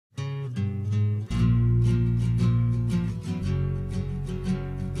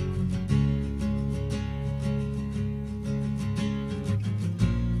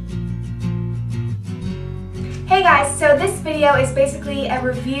Hey guys, so this video is basically a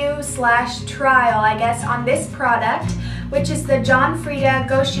review slash trial, I guess, on this product, which is the Frieda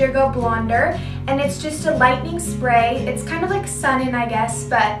Go Sheer Go Blonder, and it's just a lightening spray. It's kind of like sun-in, I guess,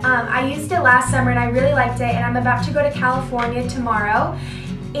 but I used it last summer and I really liked it, and I'm about to go to California tomorrow,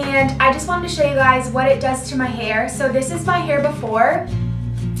 and I just wanted to show you guys what it does to my hair. So this is my hair before,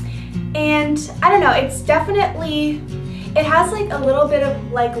 and I don't know, it's definitely, it has like a little bit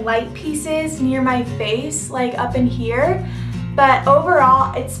of like light pieces near my face, like up in here, but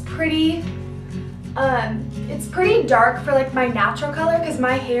overall it's pretty dark for like my natural color because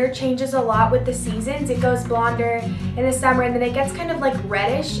my hair changes a lot with the seasons. It goes blonder in the summer and then it gets kind of like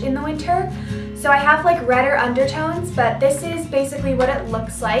reddish in the winter. So I have like redder undertones, but this is basically what it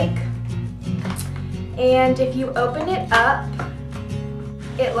looks like. And if you open it up,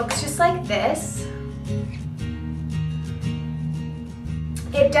 it looks just like this.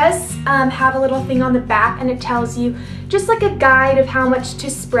 It does have a little thing on the back, and it tells you just like a guide of how much to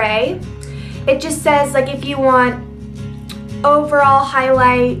spray. It just says like if you want overall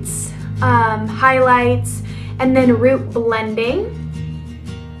highlights, and then root blending.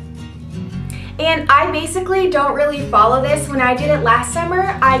 And I basically don't really follow this. When I did it last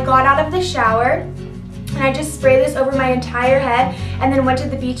summer, I got out of the shower and I just sprayed this over my entire head and then went to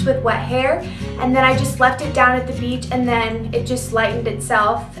the beach with wet hair, and then I just left it down at the beach and then it just lightened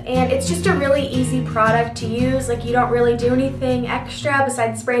itself. And it's just a really easy product to use. Like, you don't really do anything extra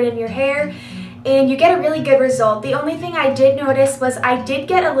besides spray it in your hair, and you get a really good result. The only thing I did notice was I did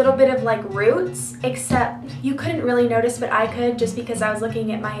get a little bit of like roots, except you couldn't really notice, but I could just because I was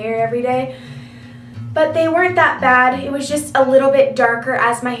looking at my hair every day. But they weren't that bad. It was just a little bit darker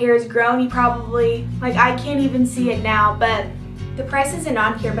as my hair has grown. You probably, like, I can't even see it now, but the price isn't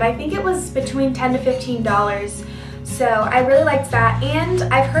on here, but I think it was between $10 to $15. So I really liked that. And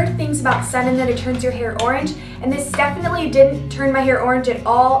I've heard things about sun-in that it turns your hair orange, and this definitely didn't turn my hair orange at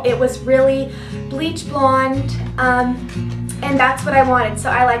all. It was really bleach blonde, and that's what I wanted, so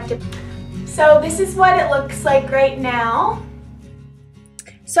I liked it. So this is what it looks like right now.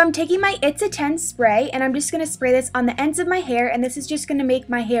 So I'm taking my It's a 10 spray, and I'm just going to spray this on the ends of my hair, and this is just going to make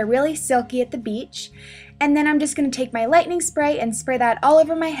my hair really silky at the beach. And then I'm just going to take my lightening spray and spray that all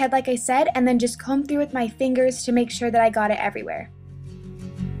over my head like I said, and then just comb through with my fingers to make sure that I got it everywhere.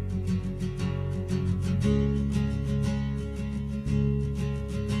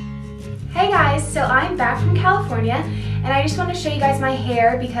 Hey guys, so I'm back from California, and I just want to show you guys my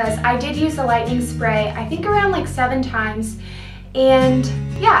hair because I did use the lightening spray I think around like 7 times. And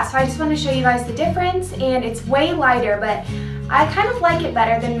yeah, so I just want to show you guys the difference, and it's way lighter, but I kind of like it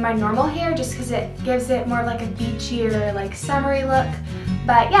better than my normal hair just because it gives it more like a beachier, like summery look.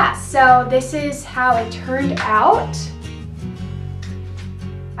 But yeah, so this is how it turned out.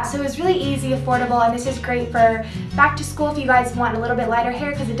 So it was really easy, affordable, and this is great for back to school if you guys want a little bit lighter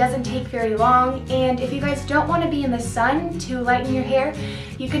hair because it doesn't take very long. And if you guys don't want to be in the sun to lighten your hair,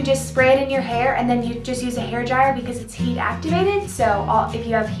 you can just spray it in your hair and then you just use a hair dryer because it's heat activated. So if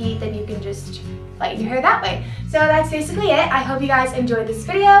you have heat, then you can just lighten your hair that way. So that's basically it. I hope you guys enjoyed this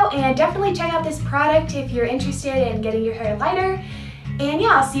video, and definitely check out this product if you're interested in getting your hair lighter. And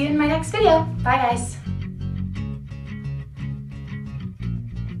yeah, I'll see you in my next video. Bye guys.